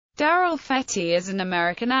Darrell Fetty is an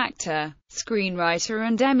American actor, screenwriter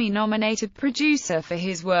and Emmy-nominated producer for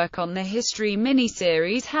his work on the history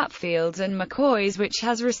miniseries Hatfields and McCoys, which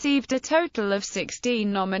has received a total of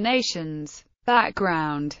 16 nominations.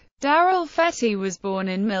 Background: Darrell Fetty was born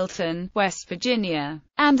in Milton, West Virginia,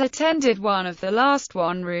 and attended one of the last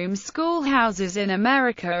one-room schoolhouses in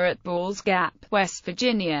America at Balls Gap, West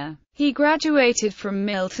Virginia. He graduated from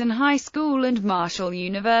Milton High School and Marshall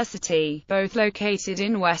University, both located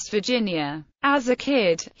in West Virginia. As a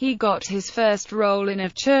kid, he got his first role in a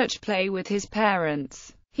church play with his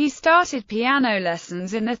parents. He started piano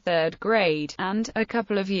lessons in the 3rd grade, and, a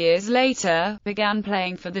couple of years later, began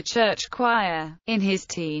playing for the church choir. In his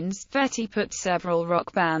teens, Fetty put several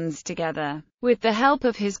rock bands together. With the help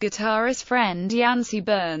of his guitarist friend Yancey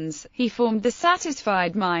Burns, he formed the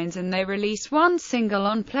Satisfied Minds, and they released one single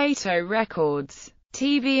on Plato Records.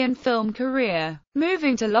 TV and film career.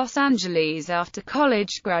 Moving to Los Angeles after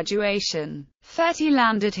college graduation, Fetty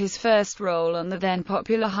landed his first role on the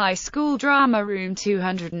then-popular high school drama Room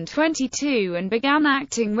 222 and began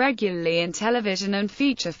acting regularly in television and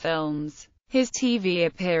feature films. His TV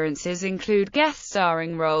appearances include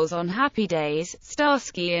guest-starring roles on Happy Days,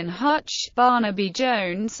 Starsky and Hutch, Barnaby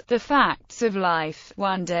Jones, The Facts of Life,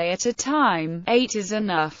 One Day at a Time, 8 is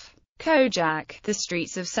Enough, Kojak, The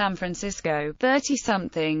Streets of San Francisco,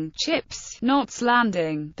 30-something, Chips, Knots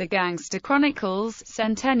Landing, The Gangster Chronicles,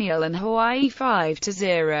 Centennial and Hawaii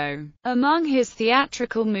 5-0. Among his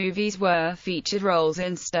theatrical movies were featured roles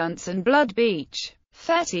in Stunts and Blood Beach.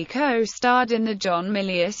 Fetty co-starred in the John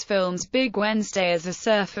Milius films Big Wednesday as a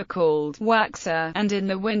surfer called Waxer, and in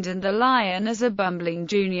The Wind and the Lion as a bumbling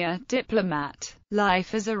junior diplomat.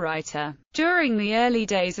 Life as a writer. During the early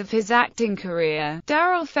days of his acting career,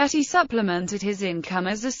 Darrell Fetty supplemented his income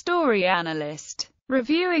as a story analyst,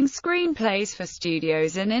 reviewing screenplays for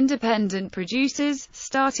studios and independent producers,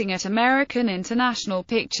 starting at American International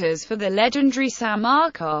Pictures for the legendary Sam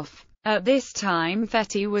Markoff. At this time,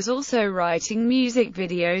 Fetty was also writing music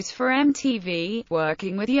videos for MTV,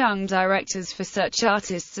 working with young directors for such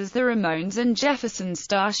artists as the Ramones and Jefferson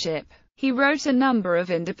Starship. He wrote a number of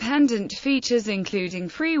independent features including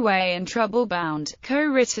Freeway and Trouble Bound,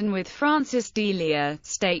 co-written with Francis D'Elia,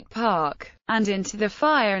 State Park, and Into the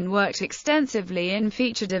Fire, and worked extensively in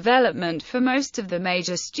feature development for most of the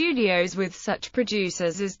major studios with such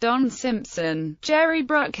producers as Don Simpson, Jerry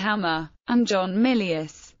Bruckheimer, and John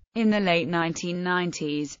Milius. In the late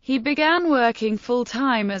 1990s, he began working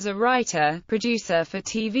full-time as a writer-producer for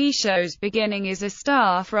TV shows, beginning as a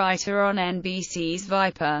staff writer on NBC's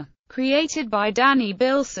Viper, created by Danny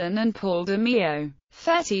Bilson and Paul DeMeo.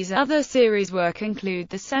 Fetty's other series work include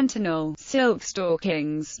The Sentinel, Silk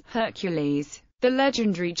Stockings, Hercules, The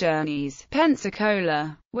Legendary Journeys,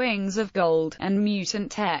 Pensacola, Wings of Gold, and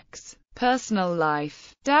Mutant X. Personal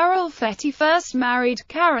life. Darrell Fetty first married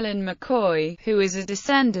Carolyn McCoy, who is a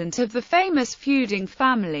descendant of the famous feuding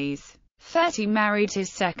families. Fetty married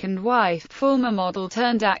his second wife, former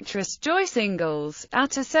model-turned-actress Joyce Ingalls,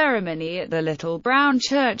 at a ceremony at the Little Brown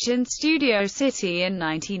Church in Studio City in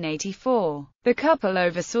 1984. The couple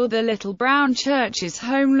oversaw the Little Brown Church's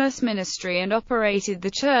homeless ministry and operated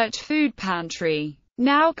the church food pantry,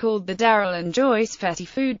 now called the Darrell and Joyce Fetty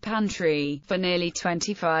Food Pantry, for nearly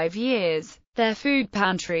 25 years. Their food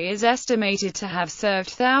pantry is estimated to have served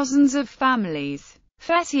thousands of families.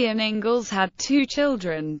 Fetty and Ingalls had 2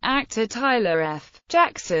 children, actor Tyler F.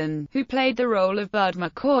 Jackson, who played the role of Bud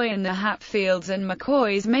McCoy in the Hatfields and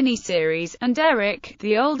McCoys miniseries, and Eric,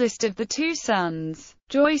 the oldest of the 2 sons.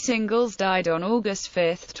 Joyce Ingalls died on August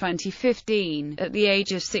 5, 2015, at the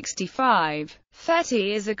age of 65.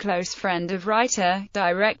 Fetty is a close friend of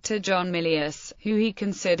writer-director John Milius, who he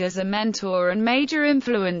considers a mentor and major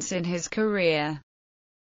influence in his career.